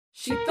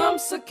She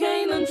thumps a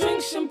cane and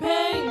drinks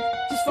champagne.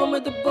 She's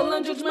formidable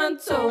and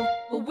judgmental,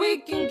 but we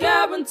can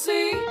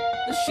guarantee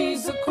that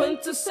she's a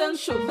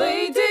quintessential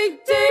Lady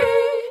D,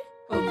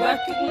 who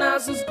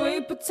recognizes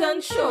great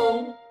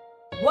potential.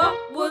 What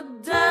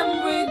would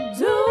Danbury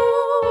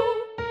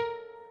do?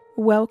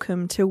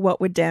 Welcome to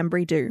What Would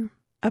Danbury Do,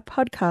 a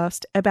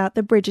podcast about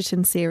the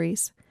Bridgerton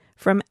series,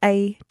 from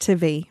A to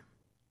V.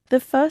 The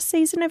first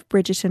season of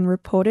Bridgerton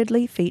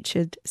reportedly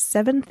featured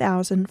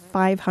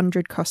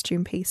 7,500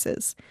 costume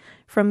pieces,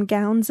 from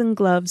gowns and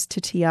gloves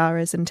to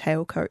tiaras and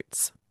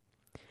tailcoats.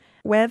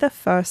 We're the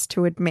first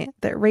to admit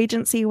that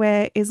Regency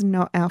wear is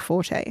not our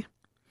forte,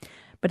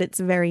 but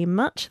it's very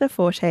much the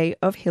forte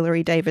of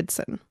Hilary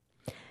Davidson.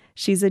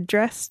 She's a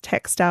dress,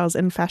 textiles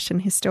and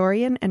fashion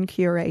historian and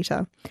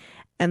curator,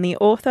 and the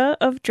author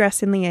of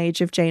Dress in the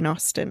Age of Jane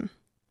Austen.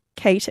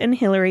 Kate and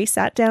Hilary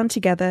sat down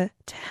together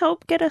to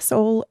help get us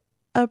all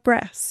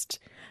abreast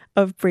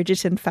of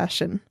Bridgerton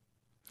fashion.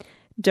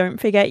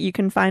 Don't forget you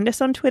can find us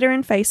on Twitter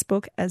and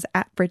Facebook as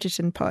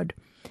 @BridgertonPod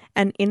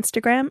and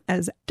Instagram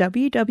as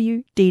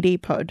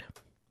WWDDPod.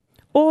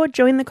 Or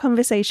join the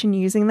conversation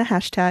using the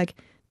hashtag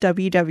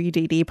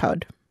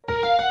WWDDPod.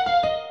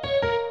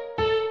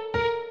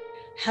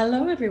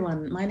 Hello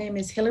everyone, my name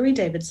is Hilary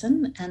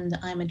Davidson and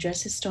I'm a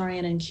dress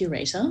historian and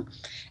curator,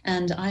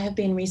 and I have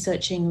been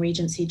researching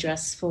Regency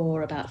dress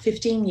for about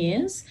 15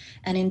 years,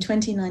 and in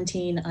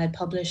 2019 I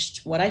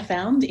published what I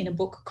found in a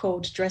book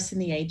called Dress in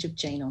the Age of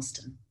Jane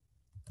Austen.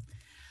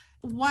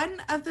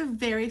 One of the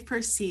very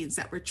first scenes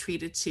that we're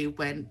treated to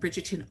when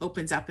Bridgerton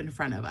opens up in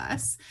front of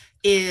us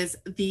is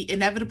the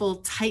inevitable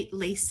tight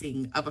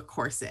lacing of a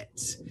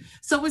corset.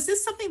 So was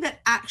this something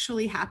that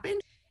actually happened?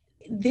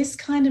 This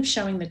kind of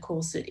showing the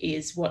corset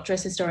is what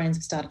dress historians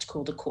have started to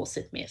call the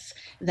corset myth,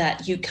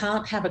 that you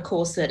can't have a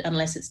corset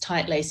unless it's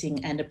tight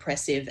lacing and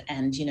oppressive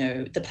and,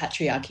 the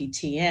patriarchy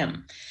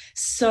TM.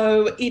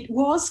 So it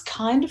was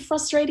kind of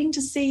frustrating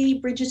to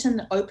see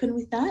Bridgerton open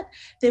with that.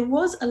 There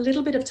was a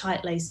little bit of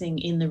tight lacing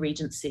in the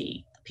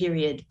Regency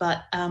period,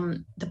 but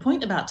the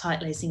point about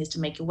tight lacing is to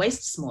make your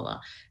waist smaller.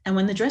 And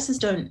when the dresses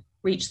don't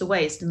reach the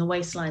waist and the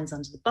waistline's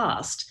under the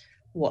bust,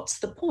 what's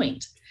the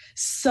point?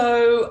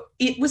 So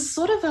it was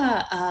sort of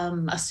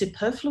a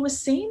superfluous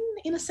scene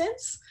in a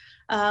sense,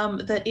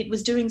 that it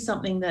was doing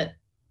something that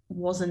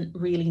wasn't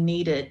really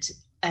needed.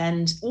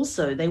 And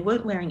also they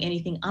weren't wearing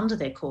anything under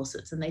their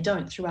corsets, and they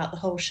don't throughout the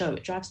whole show.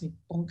 It drives me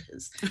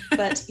bonkers.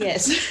 But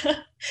yes,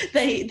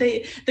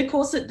 the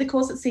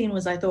corset scene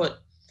was, I thought,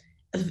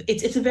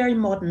 it's a very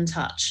modern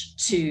touch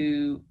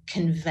to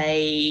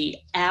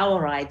convey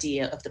our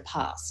idea of the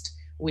past,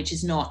 which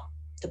is not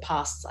the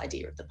past's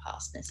idea of the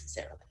past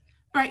necessarily.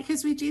 Right,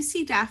 because we do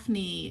see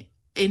Daphne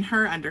in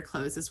her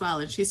underclothes as well,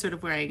 and she's sort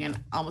of wearing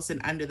almost an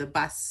under the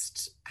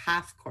bust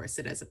half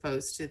corset as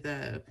opposed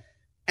to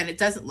and it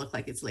doesn't look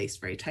like it's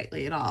laced very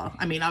tightly at all.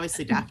 I mean,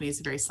 obviously Daphne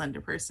is a very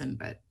slender person,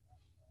 but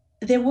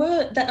there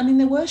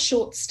were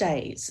short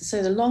stays.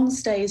 So the long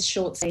stays,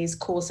 short stays,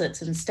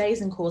 corsets, and stays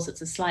and corsets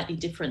are slightly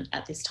different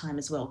at this time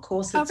as well.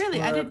 Corsets. Oh,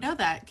 really? I didn't know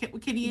that.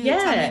 Can you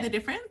tell me the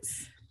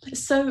difference?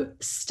 So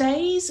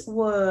stays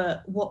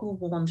were what were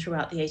worn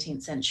throughout the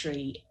 18th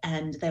century,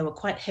 and they were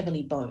quite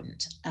heavily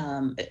boned,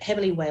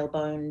 heavily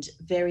whaleboned,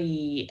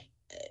 very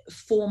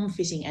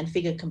form-fitting and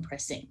figure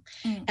compressing.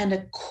 And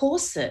a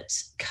corset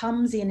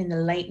comes in the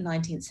late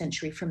 19th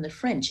century from the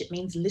French. It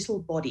means little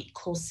body,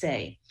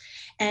 corset.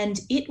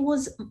 And it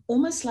was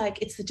almost like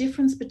it's the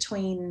difference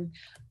between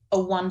a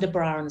wonder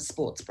bra and a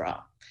sports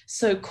bra.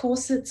 So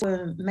corsets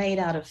were made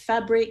out of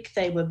fabric,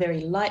 they were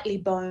very lightly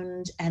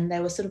boned, and they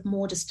were sort of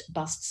more just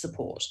bust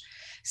support.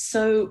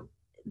 So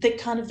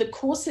the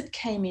corset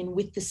came in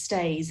with the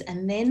stays,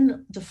 and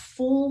then the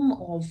form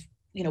of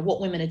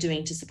what women are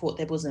doing to support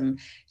their bosom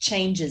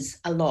changes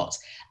a lot.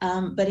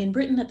 But in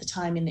Britain at the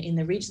time, in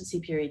the Regency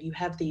period, you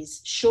have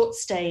these short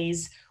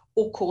stays,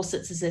 or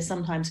corsets as they're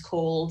sometimes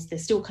called. They're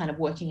still kind of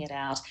working it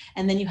out.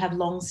 And then you have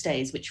long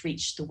stays which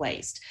reach the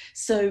waist.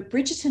 So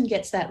Bridgerton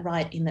gets that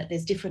right in that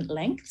there's different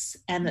lengths,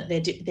 and that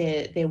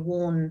they're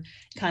worn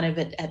kind of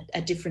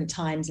at different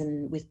times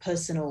and with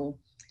personal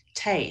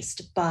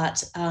taste.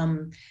 But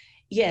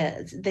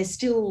they're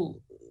still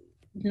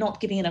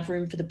not giving enough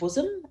room for the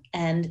bosom,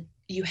 and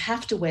you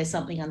have to wear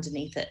something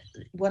underneath it.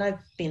 What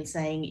I've been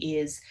saying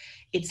is,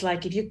 it's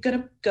like if you're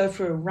going to go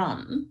for a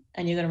run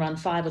and you're going to run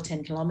 5 or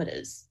 10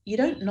 kilometers, you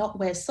don't not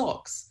wear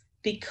socks,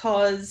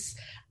 because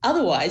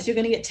otherwise you're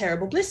going to get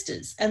terrible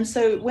blisters. And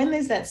so when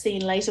there's that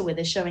scene later where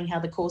they're showing how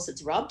the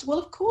corset's rubbed, well,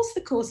 of course the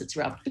corset's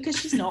rubbed because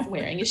she's not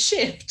wearing a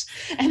shift.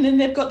 And then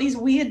they've got these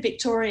weird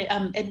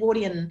Victorian,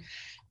 Edwardian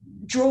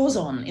drawers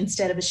on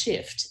instead of a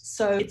shift.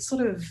 So it's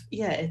sort of,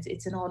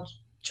 it's an odd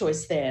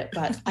choice there.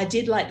 But I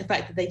did like the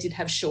fact that they did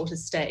have shorter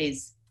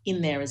stays in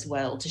there as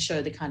well to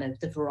show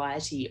the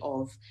variety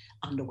of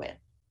underwear.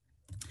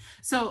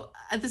 So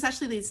this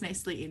actually leads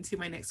nicely into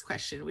my next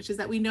question, which is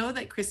that we know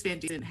that Chris Van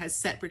Dusen has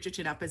set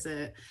Bridgerton up as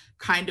a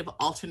kind of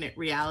alternate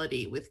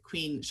reality, with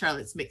Queen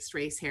Charlotte's mixed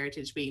race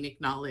heritage being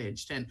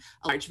acknowledged and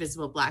a large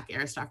visible Black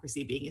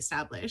aristocracy being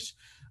established,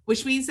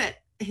 which means that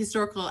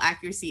historical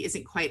accuracy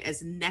isn't quite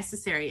as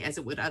necessary as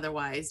it would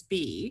otherwise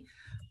be.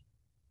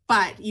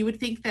 But you would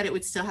think that it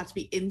would still have to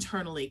be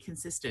internally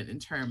consistent in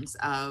terms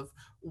of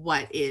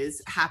what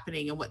is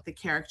happening and what the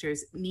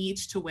characters need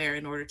to wear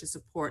in order to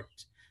support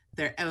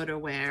their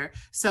outerwear.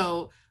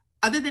 So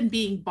other than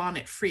being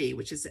bonnet free,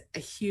 which is a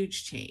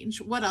huge change,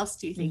 what else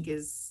do you think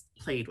is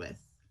played with?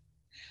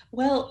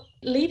 Well,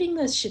 leaving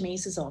those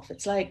chemises off,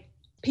 it's like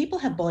people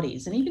have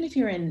bodies. And even if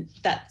you're in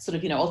that sort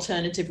of,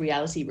 alternative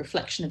reality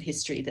reflection of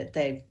history that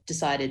they've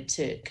decided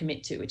to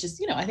commit to, which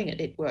is, I think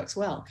it works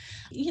well,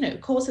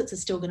 corsets are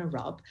still going to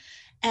rub.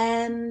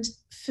 And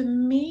for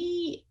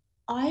me,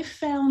 I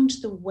found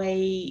the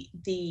way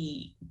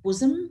the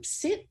bosom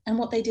sit and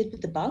what they did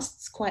with the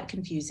busts quite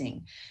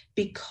confusing,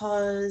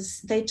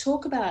 because they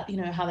talk about,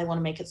 how they want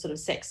to make it sort of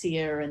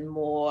sexier and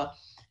more,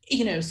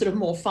 sort of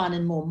more fun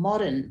and more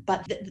modern.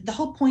 But the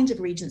whole point of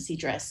Regency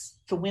dress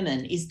for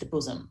women is the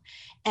bosom.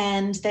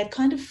 And they've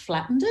kind of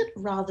flattened it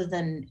rather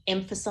than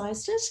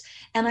emphasized it.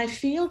 And I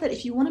feel that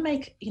if you want to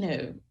make,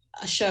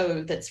 a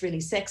show that's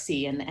really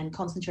sexy and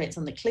concentrates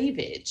on the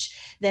cleavage,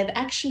 they've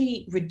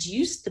actually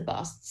reduced the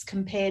busts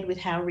compared with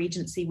how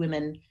Regency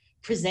women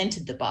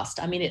presented the bust.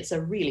 I mean, it's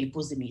a really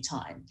bosomy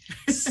time.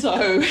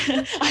 So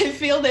I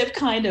feel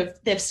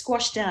they've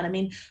squashed down. I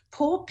mean,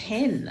 poor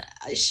Pen,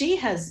 she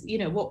has,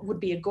 what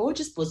would be a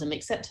gorgeous bosom,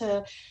 except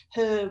her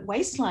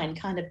waistline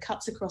kind of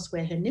cuts across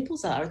where her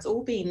nipples are. It's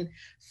all been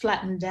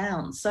flattened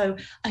down. So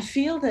I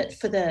feel that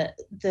for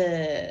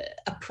the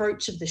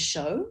approach of the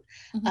show,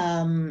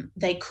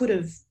 they could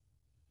have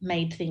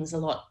made things a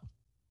lot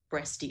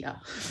breastier,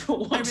 for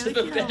want of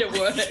a better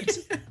word.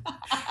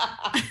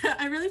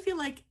 I really feel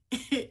like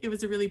it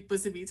was a really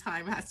bosomy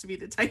time has to be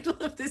the title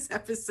of this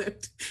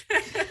episode.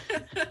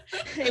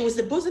 It was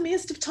the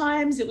bosomiest of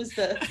times. It was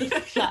the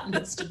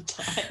flattenest of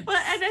times.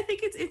 Well, and I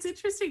think it's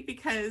interesting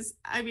because,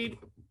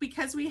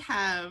 because we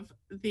have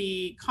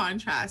the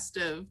contrast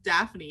of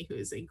Daphne, who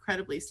is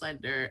incredibly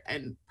slender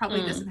and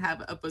probably doesn't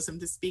have a bosom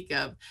to speak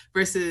of,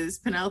 versus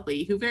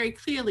Penelope, who very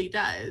clearly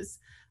does,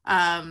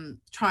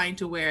 trying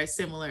to wear a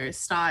similar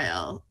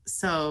style.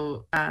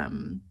 So,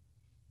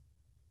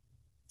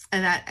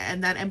 and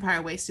that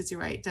empire waist, as you're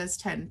right, does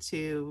tend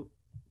to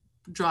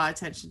draw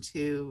attention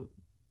to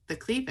the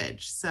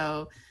cleavage.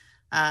 So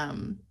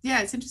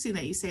it's interesting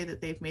that you say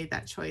that they've made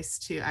that choice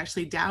to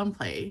actually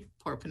downplay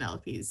poor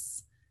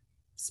Penelope's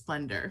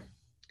splendor.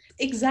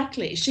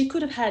 Exactly. She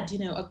could have had,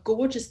 a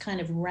gorgeous kind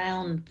of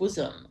round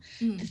bosom.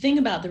 The thing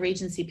about the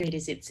Regency period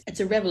is it's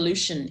a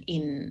revolution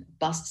in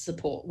bust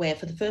support, where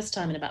for the first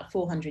time in about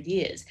 400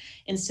 years,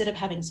 instead of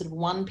having sort of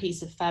one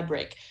piece of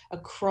fabric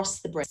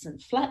across the breasts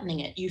and flattening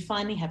it, you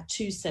finally have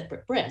two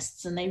separate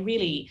breasts. And they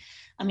really,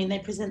 they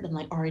present them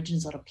like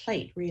origins on a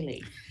plate,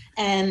 really.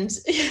 And,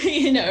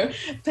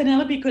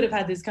 Penelope could have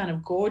had this kind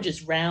of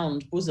gorgeous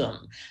round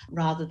bosom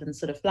rather than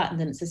sort of flattened.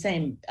 And it's the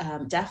same,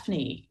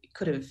 Daphne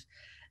could have,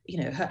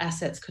 her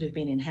assets could have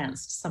been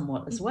enhanced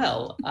somewhat as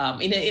well,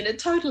 in a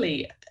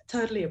totally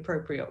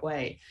appropriate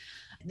way.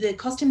 The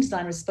costume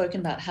designer has spoken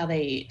about how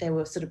they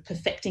were sort of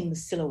perfecting the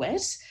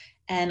silhouette.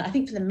 And I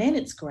think for the men,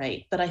 it's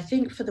great. But I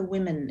think for the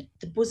women,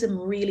 the bosom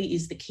really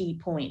is the key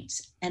point.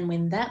 And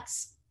when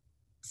that's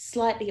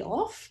slightly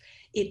off,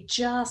 it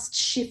just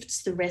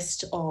shifts the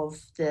rest of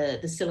the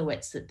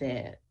silhouettes that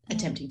they're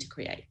attempting to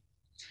create.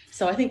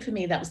 So I think for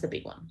me, that was the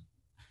big one.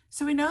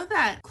 So we know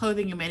that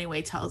clothing in many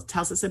ways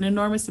tells us an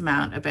enormous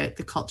amount about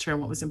the culture and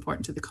what was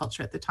important to the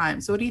culture at the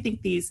time. So what do you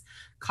think these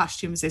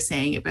costumes are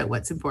saying about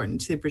what's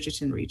important to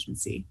Bridgerton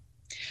Regency?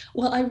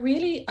 Well,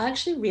 I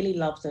actually really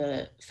love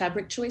the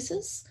fabric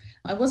choices.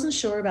 I wasn't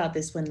sure about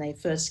this when they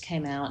first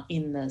came out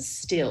in the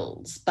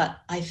stills, but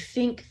I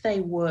think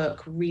they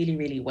work really,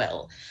 really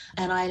well.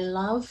 And I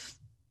love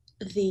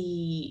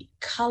the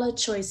color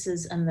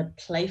choices and the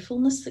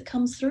playfulness that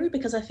comes through,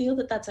 because I feel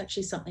that that's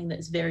actually something that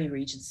is very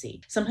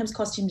Regency. Sometimes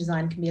costume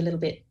design can be a little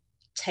bit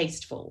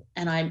tasteful,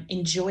 and I'm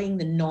enjoying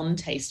the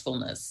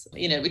non-tastefulness,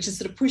 which is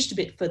sort of pushed a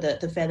bit for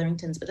the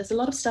Featheringtons, but there's a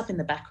lot of stuff in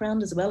the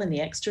background as well, in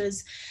the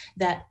extras,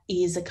 that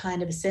is a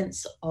kind of a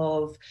sense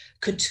of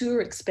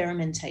couture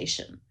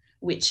experimentation,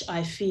 which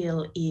I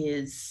feel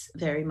is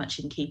very much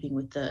in keeping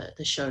with the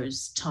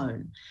show's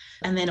tone.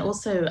 And then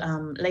also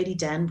Lady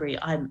Danbury,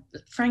 I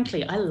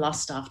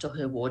lust after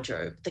her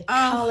wardrobe. The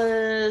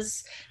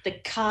colours, the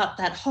cut,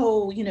 that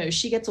whole,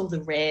 she gets all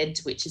the red,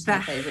 which is my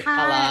favourite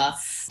colour.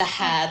 The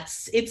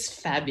hats, it's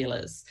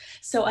fabulous.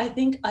 So I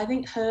think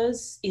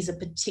hers is a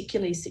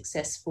particularly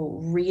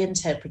successful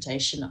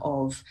reinterpretation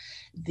of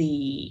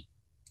the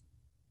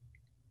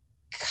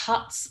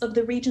cuts of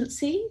the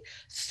Regency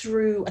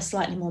through a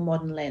slightly more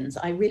modern lens.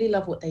 I really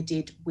love what they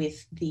did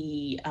with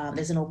the,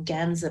 there's an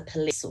organza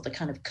pelisse, or the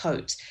kind of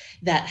coat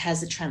that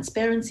has a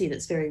transparency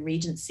that's very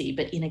Regency,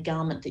 but in a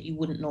garment that you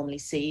wouldn't normally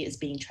see as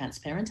being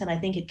transparent. And I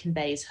think it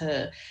conveys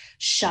her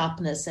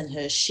sharpness and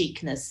her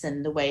chicness,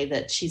 and the way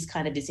that she's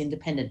kind of this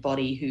independent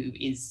body who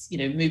is,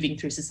 moving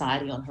through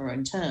society on her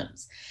own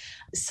terms.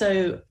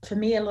 So for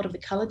me, a lot of the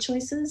color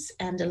choices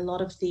and a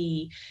lot of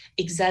the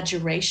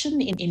exaggeration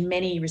in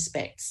many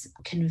respects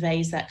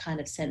conveys that kind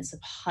of sense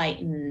of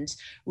heightened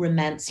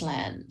romance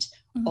land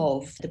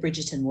of the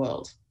Bridgerton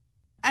world.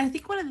 I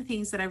think one of the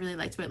things that I really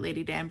liked about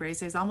Lady Danbury is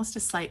there's almost a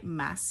slight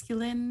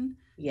masculine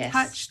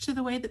touch to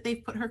the way that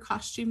they've put her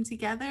costume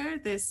together.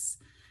 This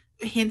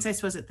hints, I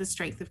suppose, at the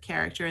strength of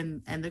character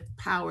and the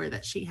power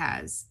that she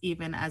has,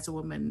 even as a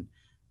woman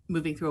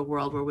moving through a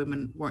world where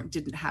women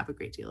didn't have a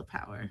great deal of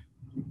power.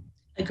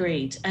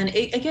 Agreed. And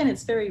again,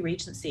 it's very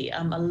Regency.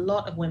 A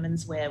lot of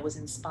women's wear was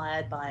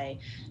inspired by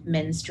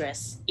men's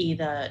dress,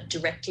 either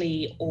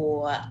directly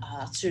or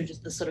through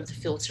the sort of the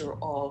filter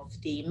of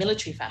the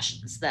military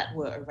fashions that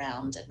were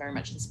around and very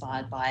much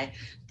inspired by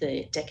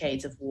the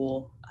decades of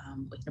war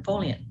with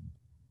Napoleon.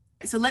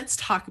 So let's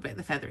talk about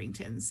the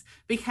Featheringtons,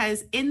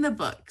 because in the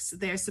books,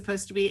 they're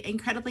supposed to be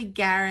incredibly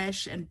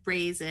garish and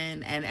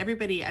brazen, and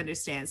everybody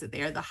understands that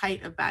they are the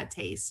height of bad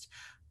taste,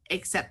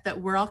 except that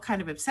we're all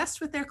kind of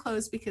obsessed with their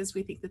clothes because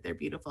we think that they're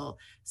beautiful.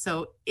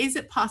 So is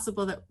it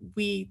possible that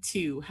we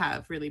too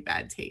have really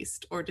bad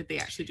taste, or did they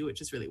actually do it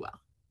just really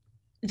well?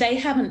 They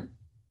haven't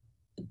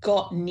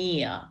got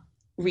near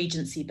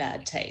Regency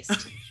bad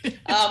taste.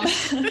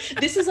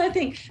 This is, I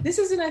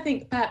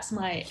think, perhaps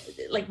my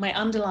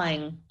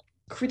underlying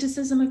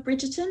criticism of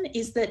Bridgerton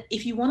is that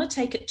if you want to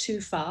take it too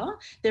far,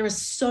 there are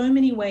so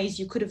many ways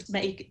you could have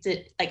made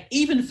it like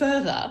even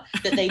further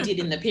that they did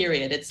in the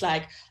period. It's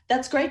like,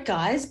 that's great,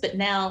 guys, but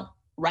now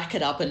rack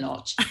it up a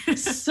notch.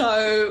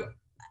 So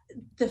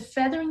the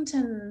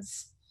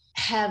Featheringtons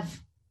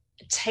have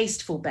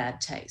tasteful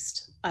bad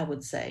taste, I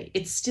would say.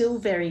 It's still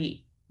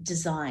very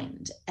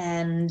designed,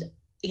 and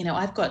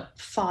I've got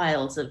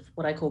files of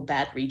what I call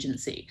bad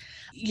Regency.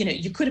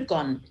 You could have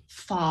gone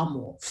far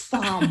more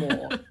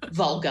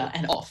vulgar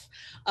and off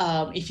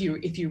if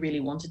you really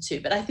wanted to.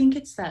 But I think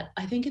it's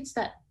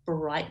that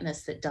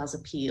brightness that does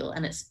appeal,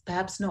 and it's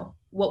perhaps not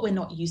what we're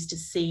not used to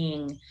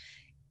seeing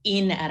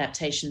in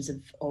adaptations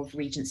of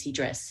Regency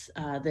dress.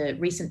 The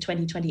recent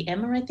 2020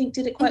 Emma, I think,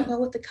 did it quite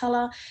well with the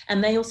colour,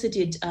 and they also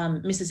did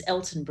Mrs.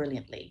 Elton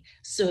brilliantly.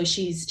 So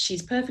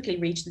she's perfectly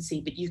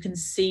Regency, but you can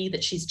see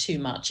that she's too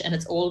much, and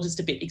it's all just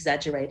a bit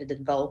exaggerated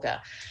and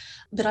vulgar.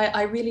 But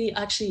I really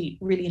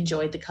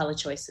enjoyed the colour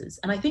choices,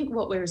 and I think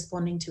what we're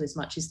responding to as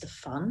much is the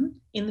fun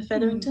in the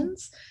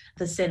Featheringtons,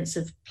 the sense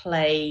of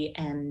play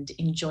and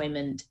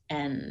enjoyment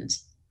and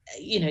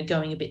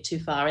going a bit too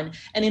far. And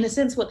in a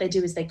sense, what they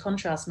do is they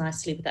contrast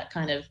nicely with that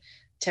kind of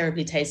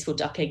terribly tasteful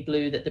duck egg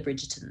blue that the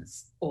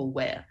Bridgertons all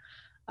wear.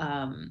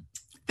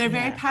 They're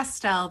very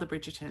pastel, the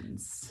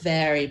Bridgertons.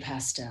 Very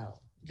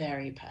pastel,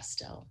 very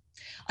pastel.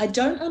 I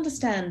don't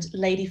understand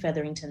Lady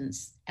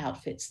Featherington's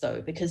outfits,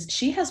 though, because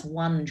she has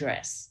one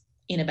dress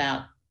in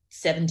about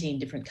 17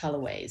 different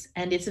colorways,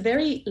 and it's a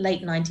very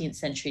late 19th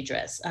century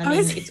dress. I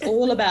mean, it's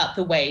all about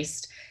the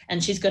waist,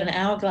 and she's got an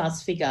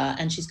hourglass figure,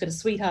 and she's got a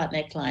sweetheart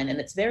neckline,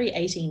 and it's very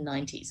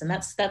 1890s, and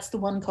that's the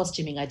one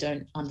costuming I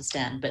don't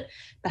understand. But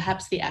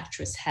perhaps the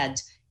actress had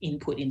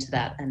input into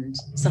that, and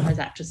sometimes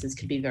actresses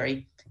can be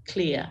very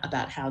clear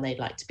about how they'd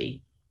like to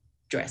be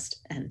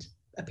dressed and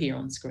appear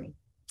on screen.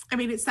 I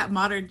mean, it's that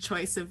modern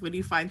choice of when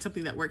you find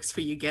something that works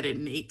for you, get it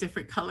in 8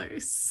 different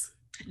colors.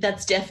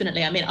 That's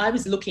definitely, I mean, I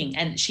was looking,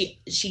 and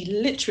she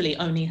literally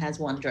only has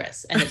one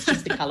dress, and it's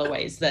just the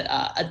colorways that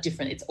are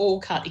different. It's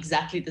all cut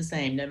exactly the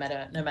same, no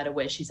matter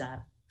where she's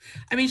at.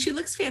 I mean, she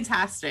looks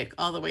fantastic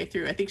all the way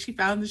through. I think she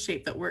found the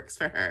shape that works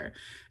for her,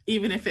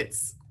 even if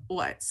it's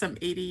some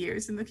 80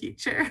 years in the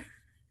future.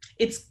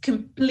 It's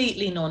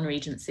completely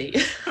non-Regency.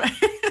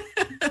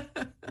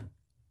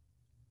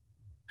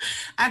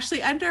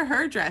 Actually, under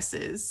her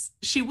dresses,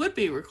 she would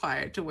be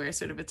required to wear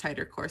sort of a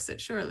tighter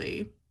corset,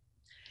 surely.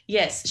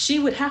 Yes, she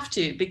would have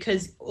to,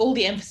 because all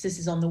the emphasis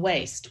is on the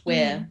waist,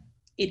 where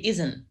it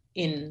isn't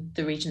in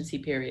the Regency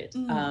period.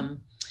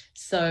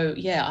 So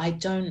yeah, I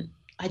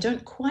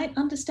don't quite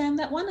understand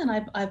that one,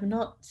 and I've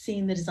not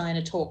seen the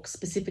designer talk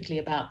specifically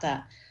about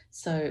that.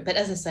 So, but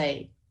as I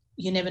say,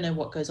 you never know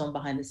what goes on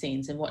behind the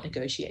scenes and what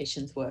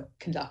negotiations were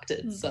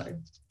conducted. So,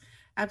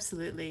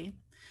 absolutely.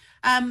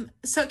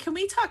 So can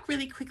we talk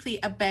really quickly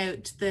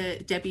about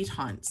the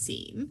debutante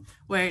scene,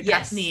 where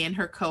Daphne and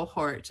her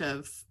cohort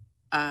of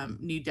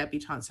new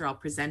debutantes are all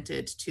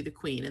presented to the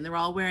Queen, and they're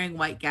all wearing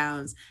white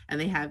gowns,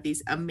 and they have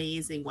these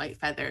amazing white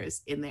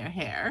feathers in their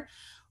hair.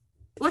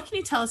 What can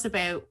you tell us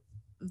about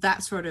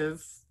that sort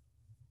of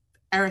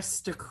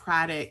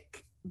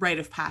aristocratic rite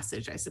of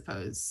passage, I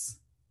suppose?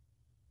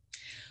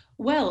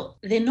 Well,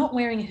 they're not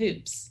wearing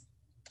hoops.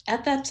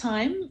 At that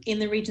time, in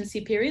the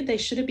Regency period, they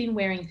should have been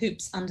wearing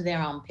hoops under their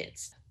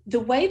armpits. The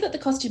way that the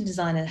costume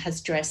designer has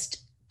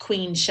dressed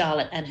Queen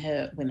Charlotte and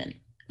her women,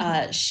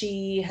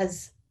 she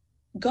has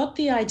got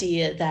the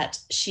idea that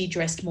she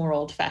dressed more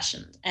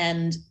old-fashioned,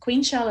 and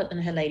Queen Charlotte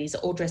and her ladies are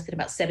all dressed in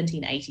about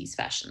 1780s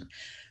fashion,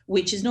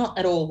 which is not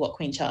at all what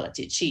Queen Charlotte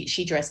did.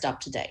 She dressed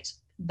up to date.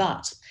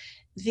 But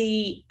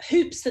the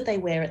hoops that they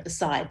wear at the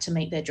side to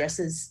make their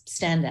dresses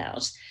stand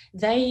out,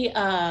 they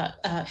are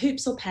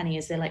hoops or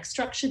panniers. They're like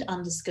structured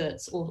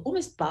underskirts or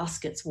almost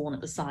baskets worn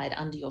at the side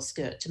under your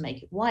skirt to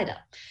make it wider.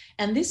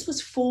 And this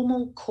was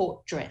formal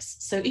court dress.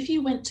 So if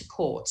you went to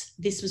court,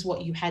 this was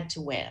what you had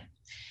to wear.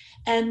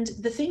 And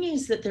the thing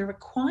is that the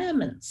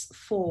requirements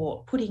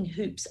for putting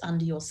hoops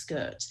under your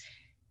skirt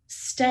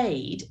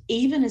stayed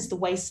even as the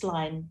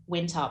waistline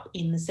went up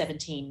in the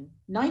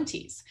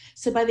 1790s.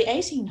 So by the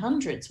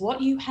 1800s, what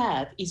you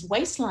have is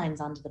waistlines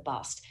under the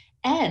bust,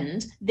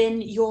 and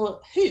then your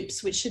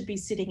hoops, which should be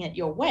sitting at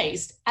your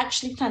waist,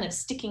 actually kind of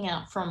sticking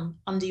out from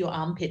under your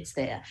armpits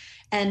there.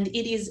 And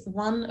it is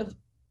one of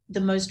the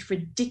most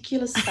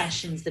ridiculous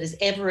fashions that has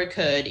ever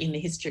occurred in the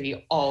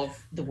history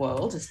of the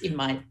world, in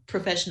my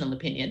professional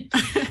opinion.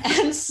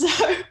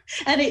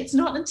 And it's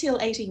not until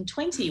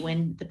 1820,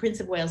 when the Prince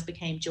of Wales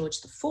became George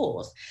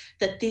IV,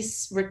 that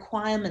this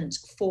requirement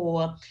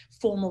for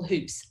formal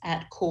hoops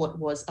at court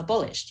was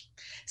abolished.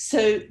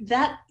 So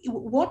that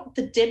what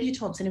the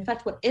debutantes, and in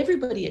fact what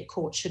everybody at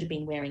court should have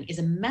been wearing, is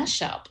a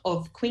mashup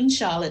of Queen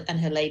Charlotte and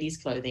her ladies'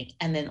 clothing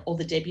and then all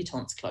the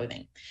debutantes'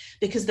 clothing.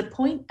 Because the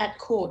point at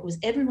court was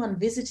everyone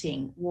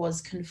visiting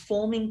was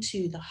conforming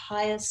to the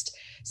highest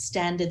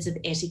standards of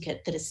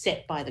etiquette that are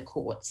set by the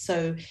court.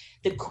 So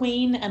the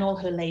Queen and all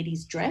her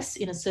ladies dress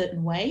in a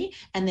certain way,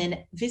 and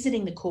then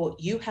visiting the court,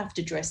 you have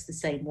to dress the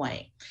same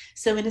way.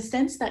 So in a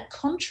sense, that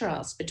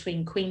contrast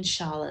between Queen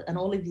Charlotte and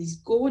all of these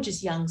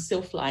gorgeous young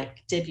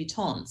sylph-like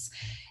debutantes,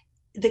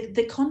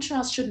 the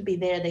contrast shouldn't be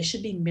there. They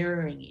should be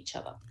mirroring each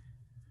other.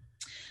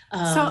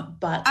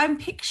 But I'm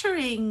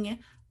picturing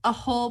a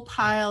whole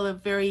pile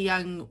of very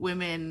young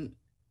women,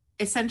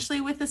 essentially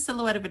with the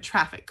silhouette of a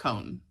traffic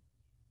cone.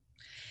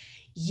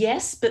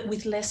 Yes, but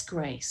with less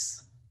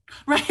grace.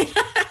 Right.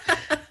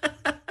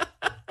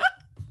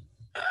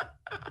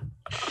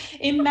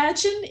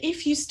 Imagine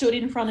if you stood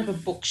in front of a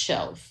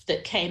bookshelf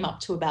that came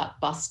up to about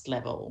bust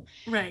level.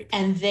 Right.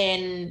 And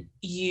then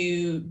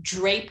you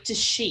draped a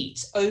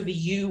sheet over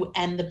you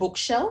and the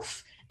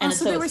bookshelf. And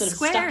so they were sort of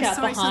squares, stuck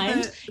out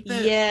behind.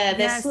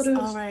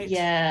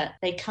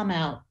 They come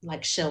out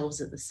like shelves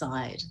at the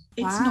side.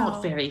 It's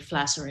not very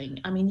flattering.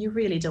 I mean, you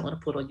really don't want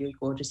to put all your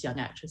gorgeous young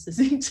actresses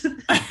into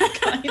that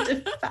kind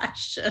of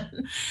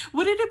fashion.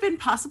 Would it have been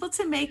possible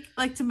to make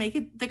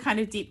it the kind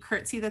of deep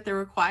curtsy that they're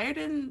required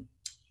in?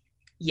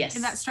 Yes,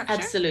 in that structure?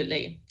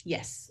 Absolutely.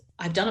 Yes.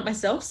 I've done it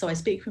myself, so I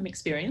speak from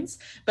experience,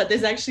 but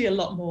there's actually a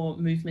lot more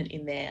movement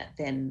in there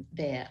than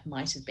there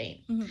might have been.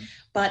 Mm-hmm.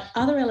 But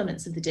other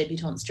elements of the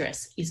debutante's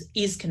dress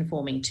is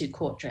conforming to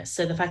court dress.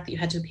 So the fact that you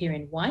had to appear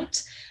in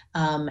white,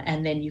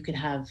 and then you could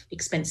have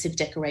expensive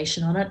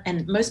decoration on it,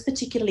 and most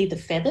particularly the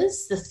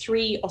feathers, the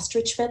 3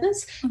 ostrich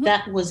feathers, mm-hmm.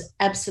 that was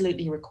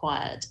absolutely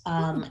required.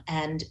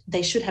 And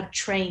they should have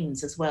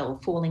trains as well,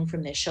 falling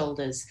from their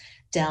shoulders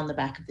down the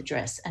back of the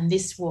dress. And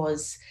this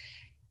was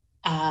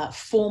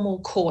formal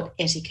court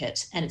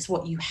etiquette, and it's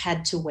what you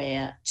had to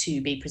wear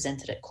to be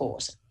presented at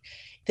court.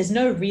 There's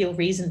no real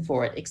reason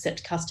for it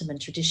except custom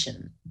and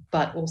tradition,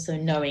 but also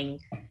knowing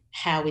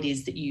how it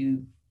is that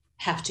you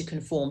have to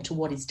conform to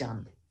what is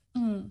done.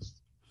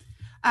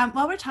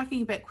 While we're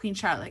talking about Queen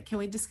Charlotte, can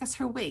we discuss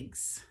her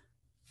wigs?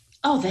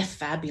 Oh, they're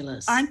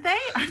fabulous. Aren't they?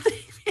 Aren't they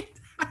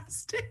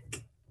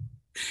fantastic?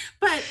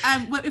 But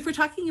if we're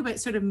talking about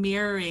sort of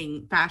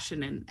mirroring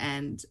fashion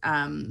and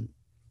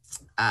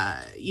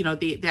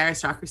the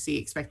aristocracy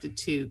expected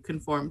to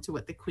conform to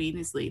what the Queen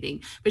is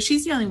leading, but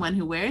she's the only one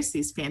who wears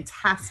these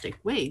fantastic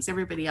wigs.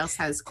 Everybody else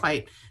has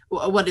quite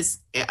what is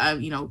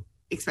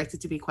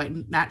expected to be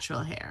quite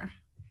natural hair.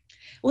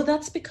 Well,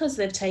 that's because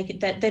they've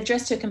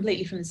dressed her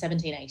completely from the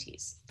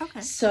 1780s.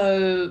 Okay.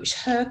 So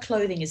her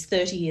clothing is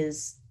 30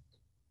 years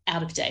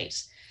out of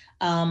date,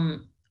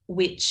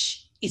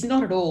 which is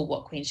not at all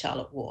what Queen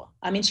Charlotte wore.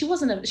 I mean, she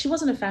wasn't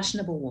a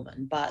fashionable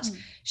woman, but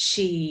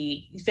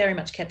she very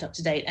much kept up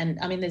to date. And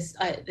I mean, there's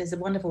a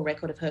wonderful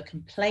record of her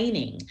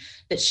complaining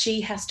that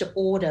she has to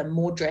order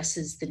more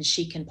dresses than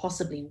she can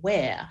possibly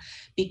wear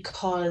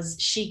because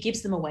she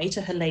gives them away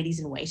to her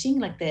ladies in waiting,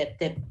 like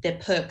they're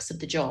perks of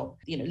the job,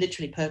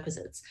 literally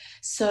perquisites.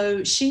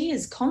 So she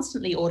is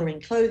constantly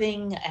ordering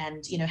clothing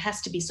and,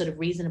 has to be sort of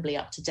reasonably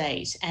up to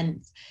date.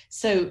 And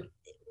so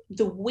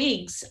the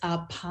wigs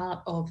are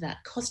part of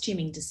that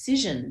costuming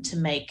decision to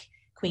make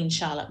Queen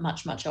Charlotte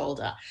much, much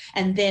older.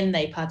 And then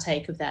they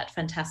partake of that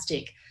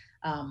fantastic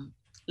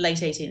late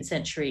 18th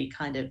century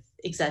kind of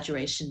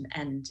exaggeration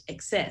and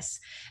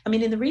excess. I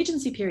mean, in the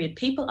Regency period,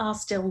 people are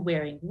still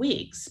wearing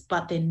wigs,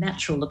 but they're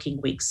natural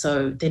looking wigs.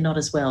 So they're not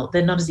as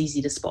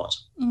easy to spot.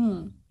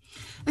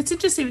 It's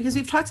interesting because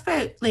we've talked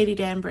about Lady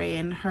Danbury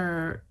and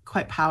her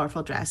quite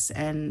powerful dress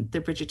and the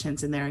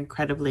Bridgertons and their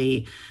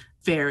incredibly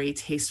very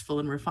tasteful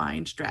and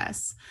refined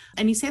dress.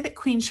 And you say that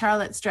Queen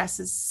Charlotte's dress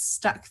is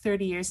stuck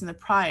 30 years in the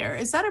prior.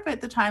 Is that about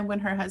the time when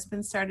her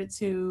husband started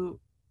to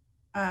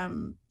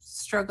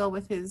struggle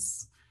with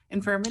his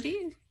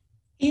infirmity?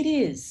 It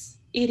is.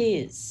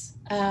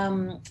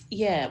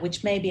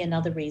 Which may be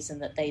another reason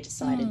that they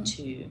decided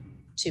to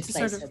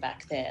place her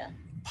back there.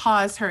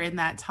 pause her in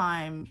that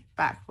time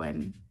back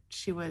when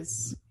she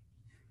was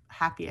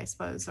happy, I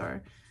suppose,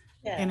 or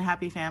in a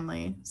happy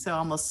family. So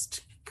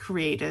almost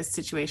create a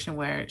situation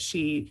where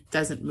she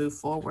doesn't move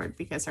forward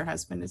because her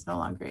husband is no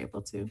longer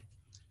able to.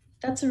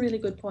 That's a really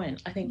good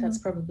point. I think that's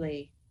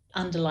probably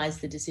underlies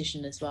the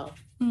decision as well.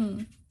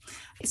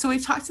 So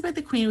we've talked about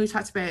the Queen, we've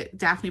talked about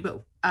Daphne,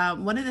 but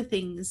one of the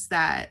things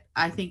that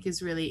I think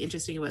is really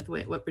interesting with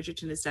what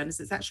Bridgerton has done is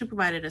it's actually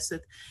provided us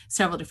with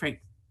several different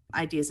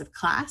ideas of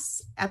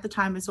class at the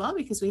time as well,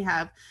 because we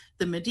have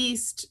the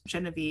modiste,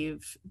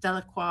 Genevieve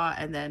Delacroix,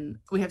 and then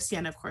we have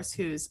Sienna, of course,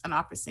 who's an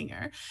opera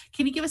singer.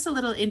 Can you give us a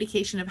little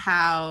indication of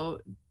how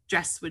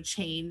dress would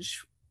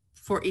change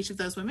for each of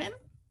those women?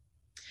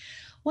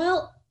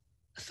 Well,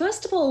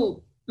 first of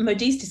all,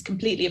 modiste is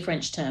completely a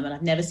French term, and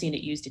I've never seen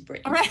it used in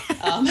Britain. Right.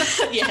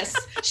 Yes,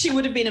 she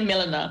would have been a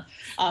milliner,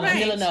 Right. a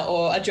milliner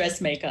or a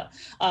dressmaker.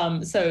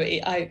 I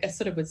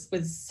sort of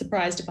was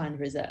surprised to find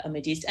her as a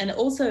modiste, and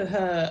also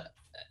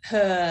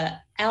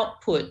her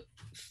output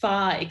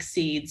far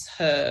exceeds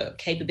her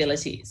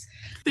capabilities.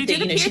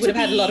 She would have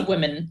had a lot of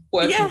women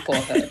working for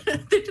her.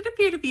 There did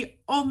appear to be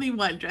only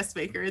one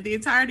dressmaker in the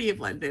entirety of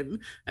London,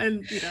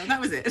 and that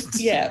was it.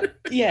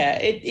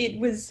 It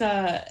was,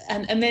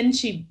 and then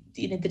she,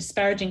 the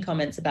disparaging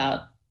comments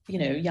about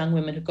young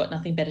women who've got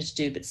nothing better to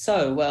do but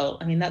sew. Well,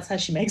 I mean, that's how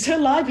she makes her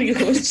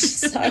livelihood.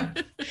 So,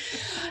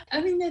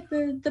 I mean,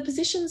 the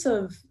positions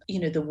of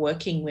the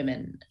working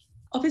women.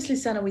 Obviously,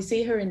 Sana, we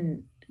see her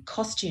in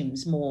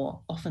costumes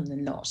more often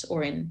than not,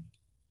 or in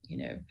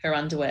her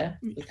underwear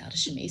without a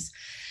chemise.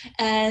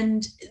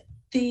 And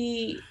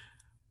at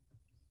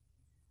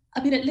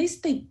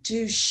least they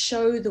do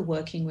show the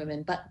working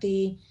women, but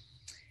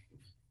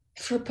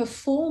for a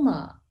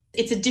performer,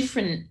 it's a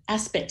different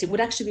aspect. It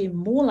would actually be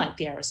more like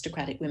the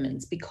aristocratic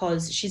women's,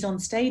 because she's on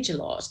stage a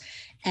lot,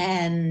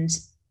 and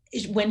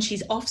when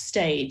she's off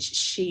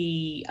stage,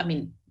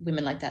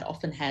 women like that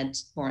often had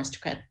more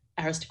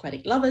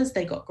aristocratic lovers.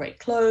 They got great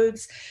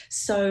clothes,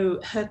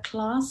 so her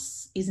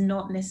class is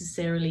not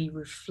necessarily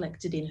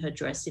reflected in her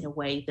dress in a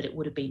way that it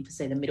would have been for,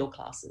 say, the middle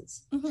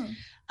classes.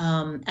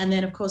 And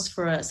then, of course,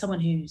 for someone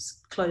whose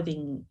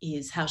clothing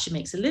is how she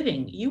makes a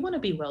living, you want to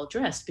be well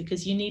dressed,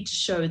 because you need to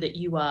show that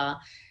you are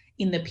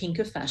in the pink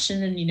of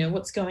fashion and you know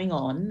what's going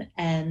on.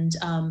 And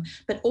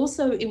but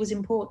also it was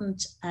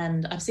important,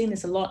 and I've seen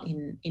this a lot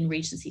in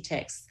Regency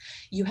texts,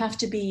 you have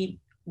to be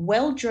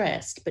well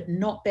dressed but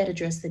not better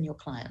dressed than your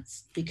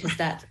clients, because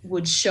that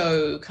would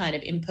show kind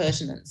of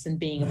impertinence and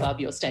being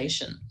above your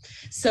station.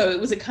 So it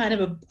was a kind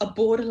of a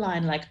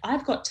borderline, like,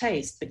 I've got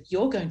taste but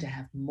you're going to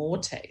have more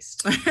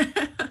taste.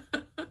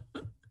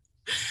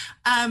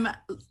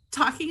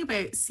 Talking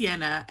about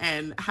Sienna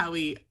and how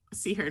we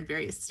see her in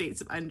various states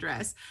of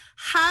undress,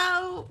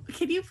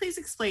 can you please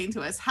explain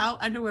to us how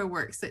underwear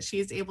works, that she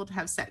is able to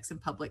have sex in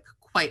public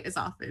quite as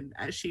often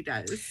as she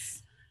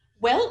does?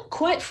 Well,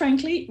 quite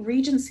frankly,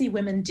 Regency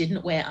women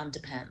didn't wear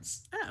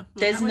underpants.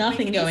 There's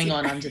nothing going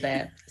on under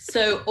there.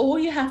 So all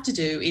you have to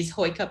do is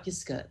hoik up your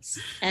skirts,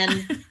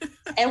 and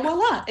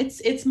voila,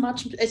 it's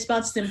much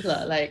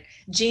simpler. Like,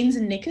 jeans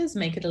and knickers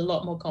make it a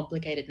lot more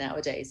complicated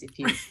nowadays if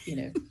you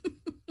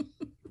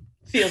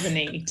feel the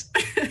need.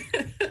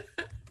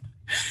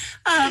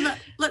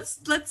 Let's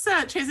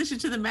transition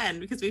to the men,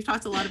 because we've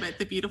talked a lot about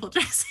the beautiful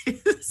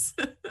dresses.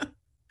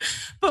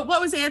 But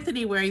what was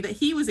Anthony wearing that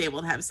he was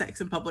able to have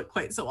sex in public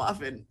quite so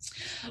often?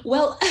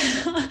 Well,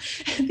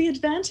 the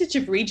advantage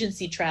of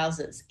Regency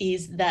trousers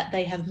is that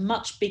they have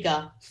much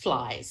bigger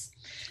flies.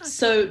 Okay.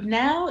 So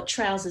now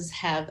trousers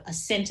have a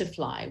center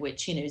fly,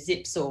 which,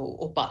 zips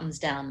or buttons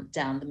down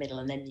the middle,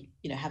 and then,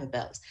 have a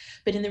belt.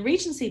 But in the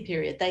Regency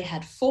period, they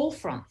had 4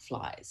 front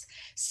flies.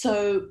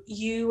 So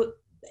you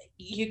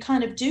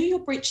kind of do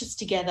your breeches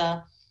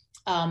together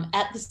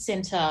at the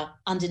center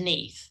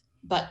underneath,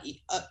 but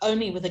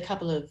only with a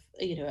couple of,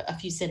 a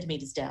few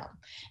centimeters down.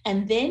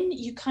 And then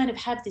you kind of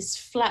have this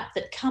flap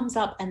that comes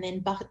up and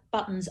then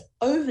buttons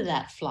over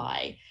that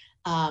fly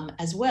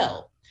as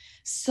well.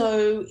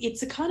 So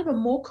it's a kind of a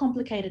more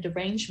complicated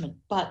arrangement,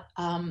 but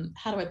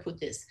how do I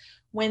put this?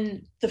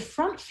 When the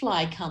front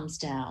fly comes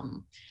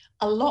down,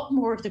 a lot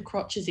more of the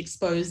crotch is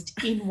exposed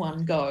in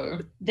one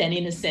go than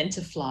in a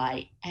center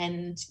fly.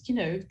 And,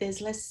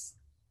 there's less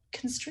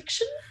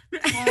constriction.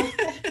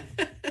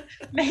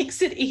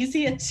 Makes it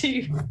easier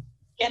to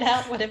get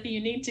out whatever you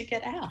need to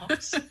get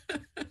out.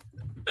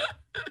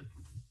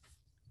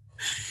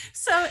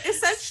 So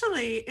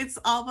essentially, it's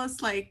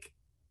almost like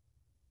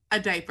a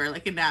diaper,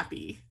 like a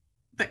nappy,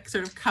 that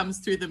sort of comes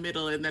through the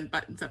middle and then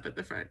buttons up at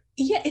the front.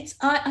 Yeah,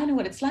 I know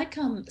what it's like.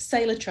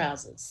 Sailor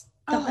trousers.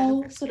 The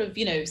whole sort of,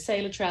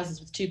 sailor trousers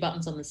with 2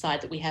 buttons on the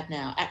side that we have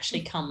now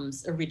actually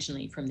comes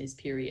originally from this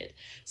period.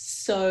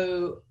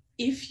 So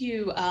if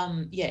you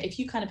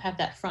kind of have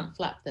that front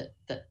flap that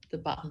the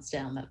buttons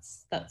down,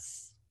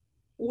 that's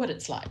what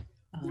it's like.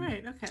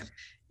 Right. Okay.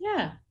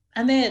 Yeah.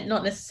 And they're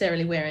not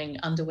necessarily wearing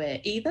underwear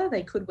either.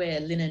 They could wear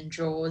linen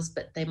drawers,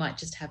 but they might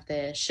just have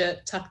their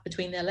shirt tucked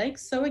between their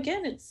legs. So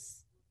again,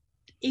 it's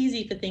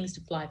easy for things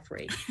to fly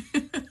free.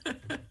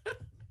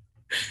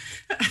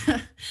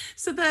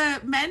 So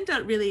the men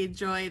don't really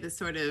enjoy the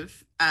sort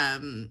of,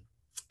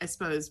 I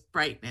suppose,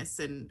 brightness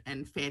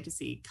and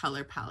fantasy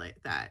color palette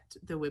that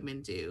the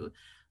women do,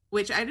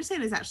 which I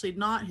understand is actually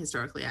not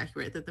historically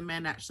accurate, that the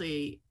men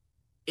actually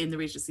in the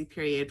Regency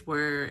period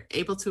were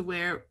able to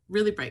wear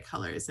really bright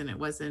colors, and it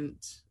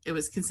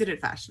was considered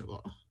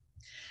fashionable.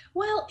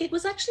 Well, it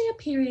was actually a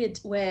period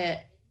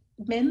where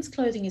men's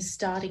clothing is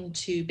starting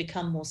to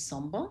become more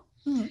somber.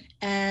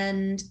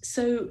 And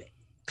so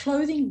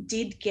clothing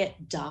did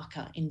get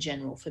darker in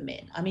general for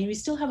men. I mean, we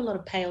still have a lot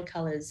of pale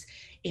colors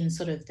in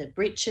sort of the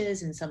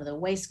breeches and some of the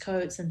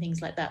waistcoats and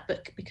things like that.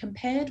 But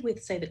compared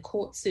with, say, the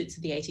court suits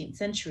of the 18th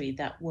century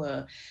that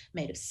were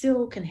made of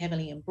silk and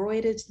heavily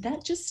embroidered,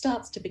 that just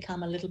starts to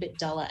become a little bit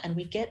duller. And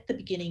we get the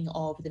beginning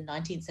of the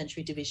 19th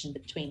century division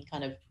between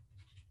kind of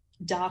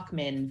dark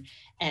men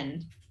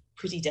and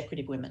pretty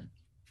decorative women.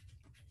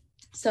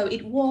 So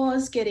it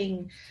was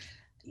getting,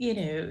 you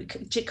know,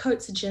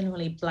 coats are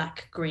generally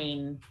black,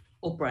 green,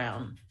 or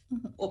brown,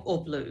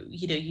 or blue.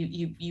 You know,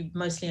 you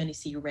mostly only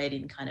see red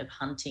in kind of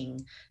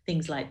hunting,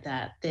 things like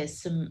that.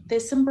 There's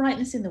some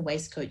brightness in the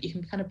waistcoat. You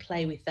can kind of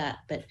play with that.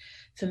 But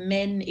for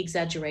men,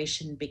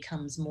 exaggeration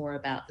becomes more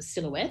about the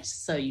silhouette.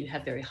 So you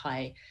have very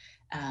high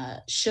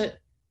shirt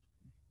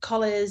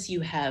collars,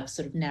 you have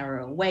sort of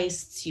narrower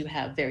waists, you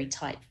have very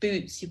tight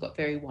boots, you've got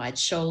very wide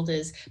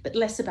shoulders, but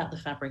less about the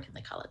fabric and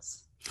the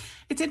colors.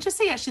 It's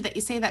interesting actually that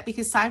you say that,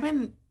 because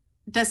Simon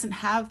doesn't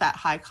have that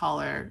high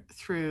collar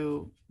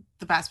through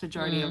the vast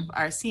majority of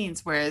our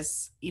scenes,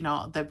 whereas, you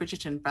know, the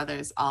Bridgerton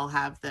brothers all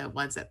have the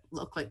ones that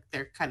look like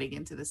they're cutting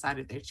into the side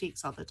of their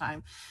cheeks all the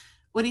time.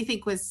 What do you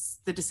think was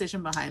the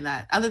decision behind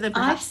that, other than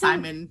perhaps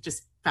Simon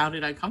just found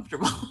it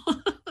uncomfortable?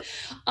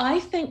 I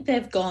think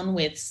they've gone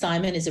with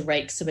Simon is a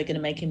rake, so we're going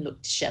to make him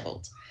look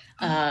disheveled.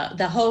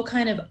 The whole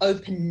kind of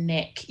open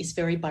neck is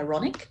very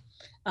Byronic.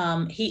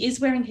 He is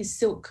wearing his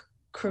silk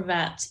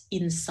cravat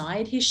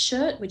inside his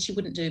shirt, which he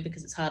wouldn't do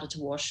because it's harder to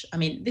wash. I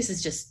mean, this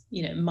is just,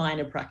 you know,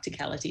 minor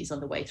practicalities on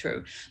the way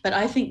through. But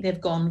I think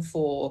they've gone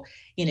for,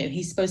 you know,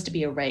 he's supposed to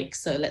be a rake,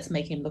 so let's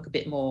make him look a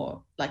bit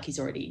more like he's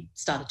already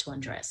started to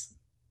undress.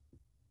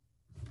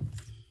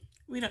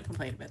 We don't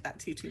complain about that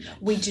too much.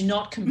 We do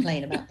not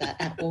complain about that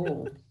at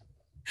all.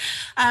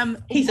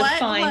 He's a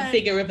fine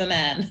figure of a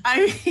man.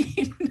 I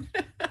mean,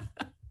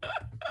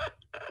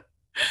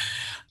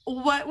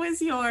 what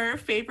was your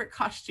favorite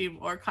costume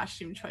or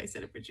costume choice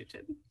at a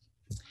Bridgerton?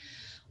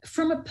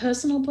 From a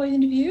personal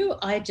point of view,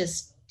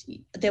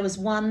 there was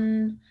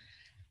one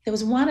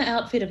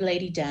outfit of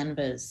Lady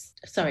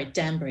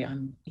Danbury.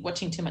 I'm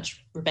watching too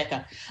much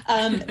Rebecca.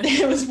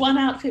 There was one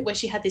outfit where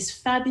she had this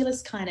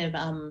fabulous kind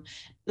of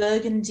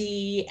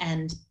burgundy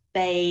and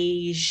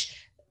beige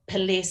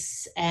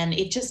pelisse, and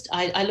it just,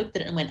 I looked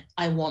at it and went,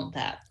 I want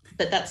that.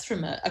 But that's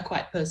from a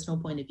quite personal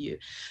point of view.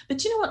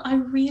 But you know what? I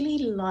really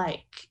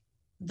like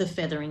the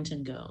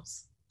Featherington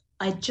girls.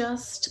 I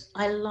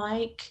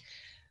like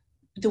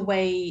the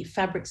way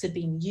fabrics have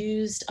been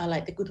used. I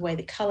like the good way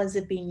the colors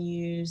have been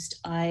used.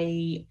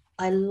 I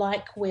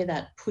like where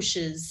that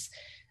pushes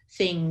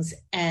things,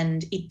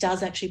 and it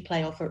does actually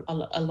play off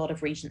a lot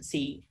of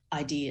Regency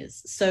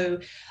ideas. So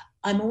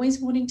I'm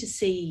always wanting to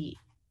see,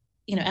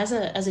 you know, as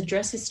a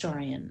dress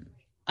historian,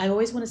 I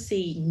always want to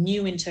see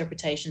new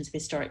interpretations of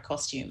historic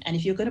costume. And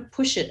if you're going to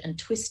push it and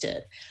twist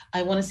it,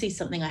 I want to see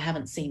something I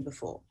haven't seen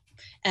before.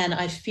 And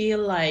I feel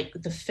like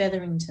the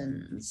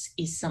Featheringtons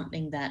is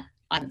something that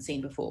I haven't seen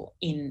before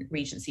in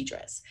Regency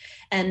dress.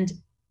 And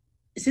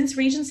since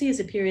Regency is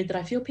a period that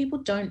I feel people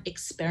don't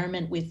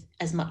experiment with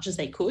as much as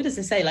they could, as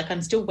I say, like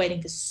I'm still waiting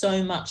for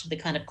so much of the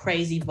kind of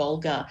crazy,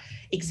 vulgar,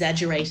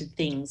 exaggerated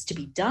things to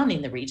be done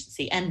in the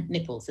Regency, and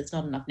nipples. There's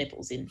not enough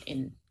nipples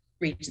in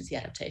Regency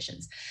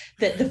adaptations.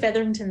 The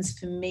Featheringtons,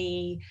 for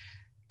me,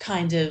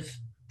 kind of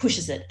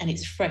pushes it, and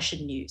it's fresh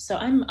and new. So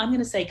I'm going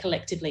to say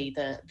collectively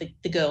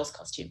the girls'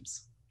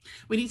 costumes.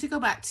 We need to go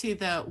back to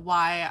the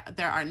why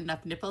there aren't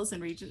enough nipples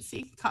in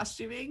Regency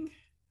costuming.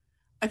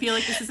 I feel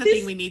like this is a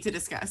thing we need to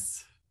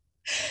discuss.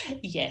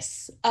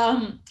 Yes.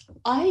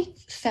 I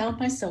found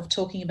myself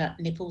talking about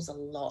nipples a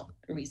lot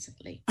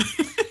recently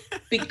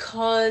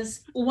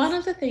because one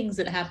of the things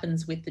that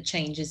happens with the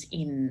changes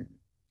in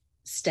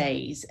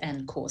stays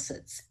and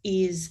corsets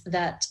is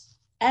that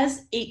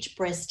as each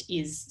breast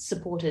is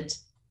supported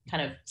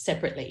kind of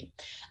separately,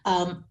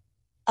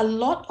 a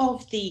lot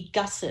of the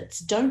gussets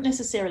don't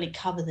necessarily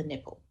cover the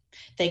nipple.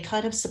 They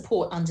kind of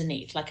support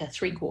underneath, like a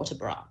 3/4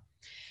 bra.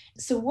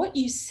 So what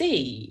you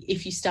see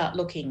if you start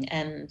looking,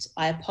 and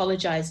I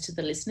apologize to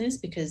the listeners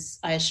because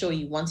I assure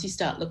you, once you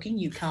start looking,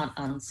 you can't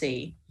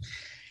unsee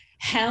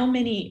how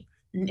many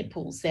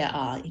nipples there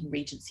are in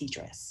Regency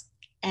dress.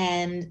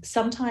 And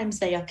sometimes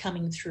they are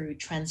coming through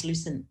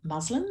translucent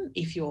muslin.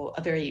 If you're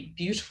a very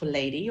beautiful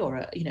lady or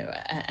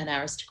an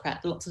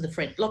aristocrat, lots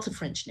of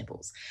French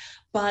nipples.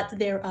 But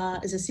there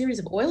is a series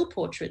of oil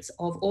portraits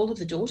of all of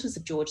the daughters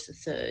of George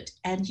III,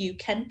 and you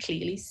can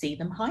clearly see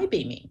them high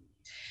beaming.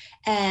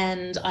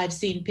 And I've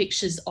seen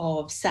pictures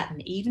of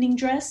satin evening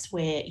dress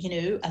where,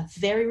 a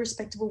very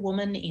respectable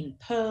woman in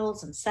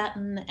pearls and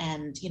satin.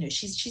 And,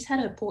 she's had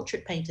her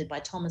portrait painted by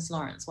Thomas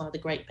Lawrence, one of the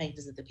great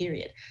painters of the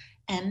period.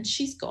 And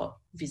she's got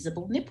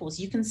visible nipples.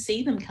 You can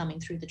see them coming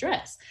through the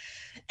dress.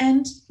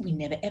 And we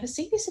never, ever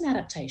see this in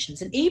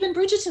adaptations. And even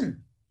Bridgerton,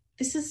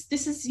 this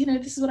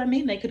is what I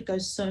mean. They could go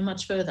so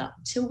much further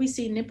until we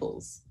see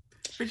nipples.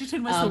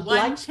 Bridgerton was the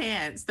one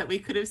chance that we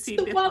could have seen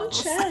nipples. One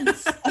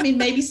chance. I mean,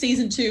 maybe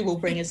season 2 will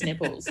bring us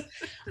nipples.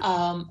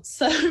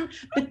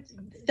 But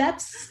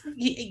that's, and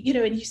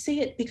you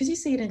see it, because you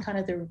see it in kind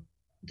of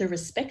the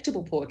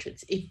respectable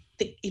portraits. If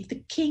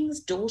the king's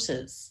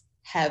daughters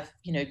have,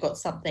 got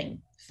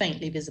something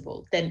faintly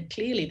visible, then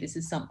clearly this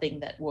is something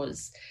that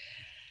was,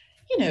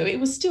 it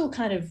was still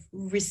kind of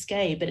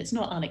risque, but it's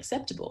not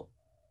unacceptable.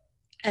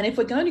 And if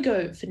we're going to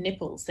go for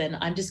nipples, then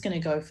I'm just going to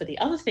go for the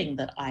other thing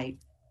that I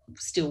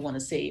still want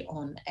to see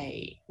on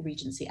a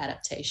Regency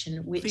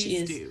adaptation, which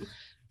Please is do.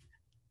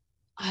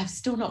 I've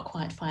still not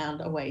quite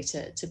found a way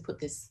to put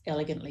this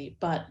elegantly,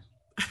 but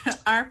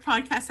our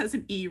podcast has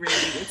an E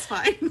rating. It's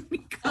fine.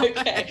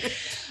 Okay.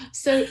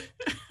 So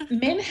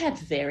men had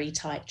very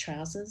tight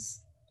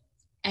trousers,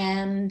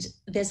 and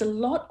there's a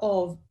lot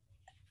of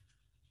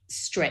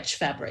stretch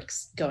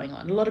fabrics going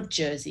on, a lot of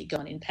jersey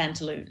going in,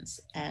 pantaloons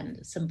and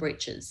some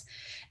breeches.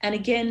 And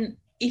again,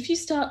 if you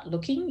start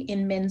looking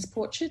in men's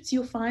portraits,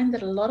 you'll find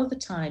that a lot of the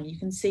time you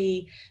can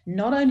see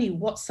not only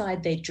what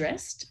side they're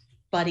dressed,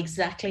 but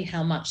exactly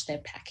how much they're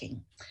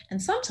packing.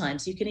 And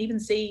sometimes you can even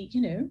see,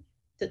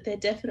 that they're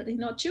definitely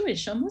not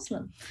Jewish or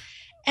Muslim.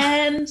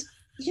 And,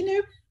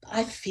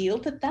 I feel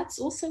that that's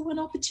also an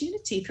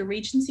opportunity for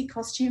Regency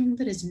costume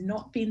that has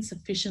not been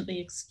sufficiently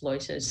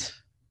exploited.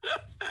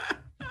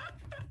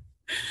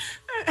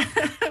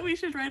 We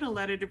should write a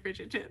letter to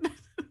Bridgerton.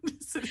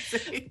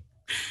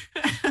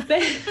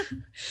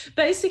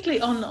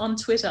 Basically on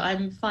Twitter,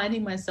 I'm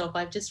finding myself,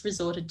 I've just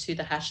resorted to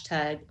the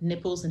hashtag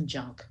nipples and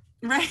junk.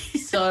 Right.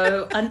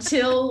 So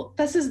until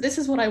this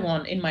is what I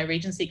want in my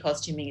Regency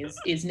costuming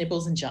is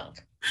nipples and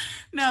junk.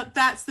 No,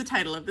 that's the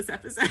title of this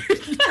episode.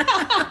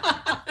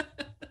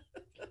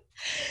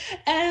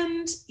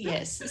 And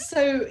yes,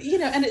 so,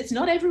 and it's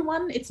not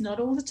everyone, it's not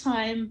all the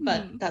time,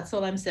 but that's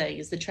all I'm saying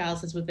is the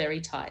trousers were very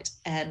tight.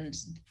 And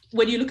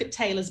when you look at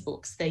Taylor's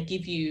books, they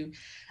give you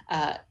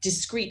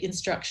discrete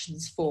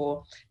instructions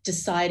for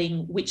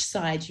deciding which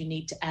side you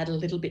need to add a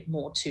little bit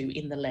more to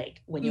in the leg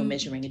when you're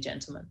measuring a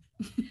gentleman.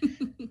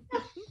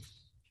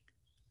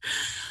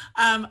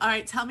 All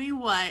right, tell me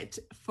what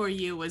for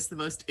you was the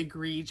most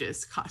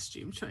egregious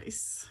costume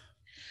choice.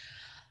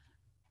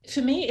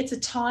 For me, it's a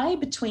tie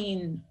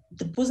between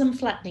the bosom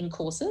flattening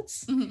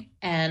corsets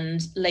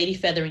and Lady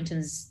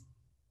Featherington's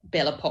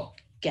Belle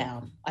Epoque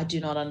gown. I do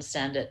not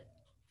understand it.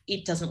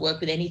 It doesn't work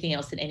with anything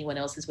else that anyone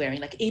else is wearing.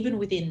 Like even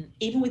within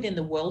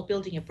the world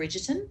building of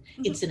Bridgerton,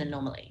 it's an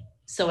anomaly.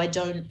 So I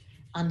don't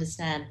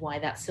understand why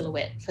that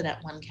silhouette for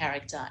that one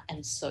character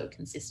and so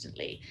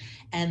consistently.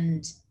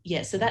 And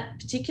yeah, so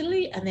that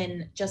particularly, and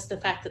then just the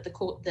fact that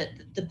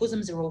the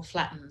bosoms are all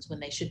flattened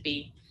when they should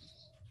be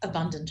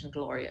abundant and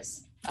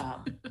glorious.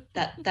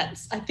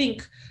 That's I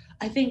think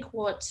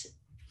what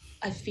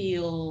I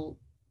feel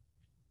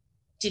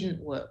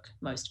didn't work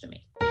most for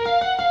me.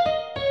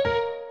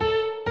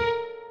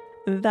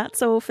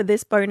 That's all for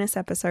this bonus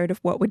episode of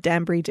What Would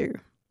Danbury Do?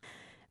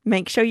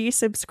 Make sure you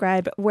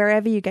subscribe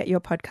wherever you get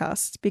your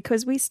podcasts,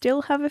 because we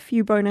still have a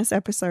few bonus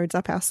episodes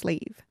up our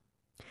sleeve.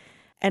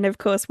 And of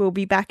course, we'll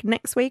be back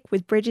next week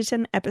with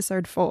Bridgerton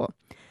Episode 4,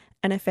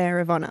 An Affair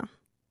of Honour.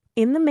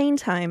 In the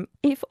meantime,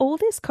 if all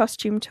this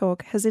costume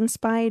talk has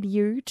inspired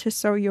you to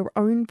sew your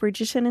own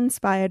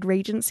Bridgerton-inspired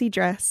Regency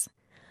dress,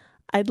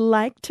 I'd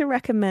like to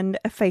recommend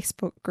a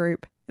Facebook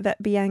group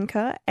that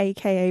Bianca,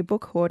 aka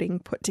Book Hoarding,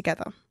 put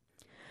together.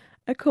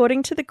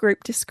 According to the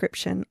group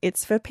description,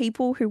 it's for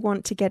people who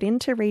want to get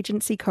into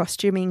Regency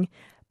costuming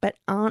but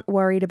aren't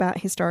worried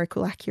about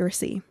historical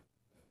accuracy.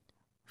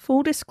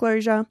 Full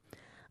disclosure,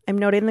 I'm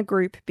not in the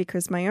group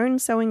because my own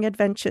sewing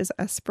adventures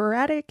are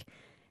sporadic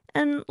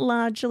and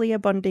largely a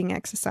bonding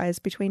exercise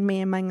between me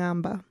and my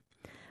ngamba.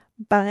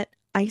 But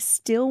I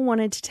still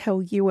wanted to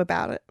tell you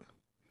about it.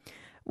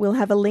 We'll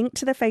have a link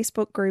to the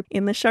Facebook group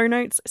in the show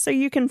notes so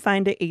you can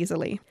find it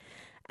easily.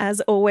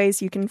 As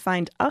always, you can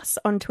find us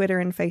on Twitter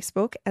and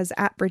Facebook as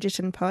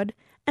 @BridgertonPod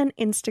and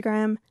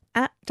Instagram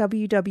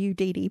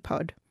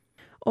 @WWDDPod.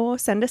 Or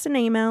send us an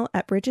email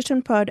at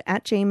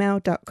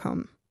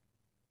bridgertonpod@gmail.com.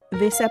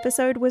 This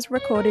episode was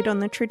recorded on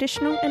the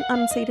traditional and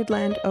unceded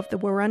land of the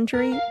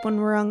Wurundjeri,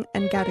 Bunurong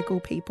and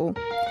Gadigal people,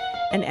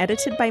 and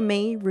edited by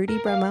me, Rudy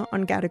Bremer,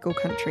 on Gadigal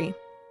country.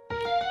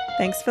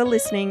 Thanks for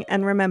listening,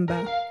 and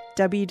remember,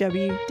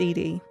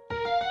 WWDD.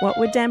 What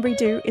Would Danbury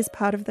Do is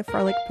part of the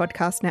Frolic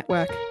Podcast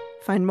Network.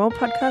 Find more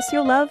podcasts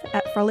you'll love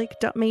at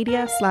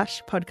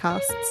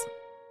frolic.media/podcasts.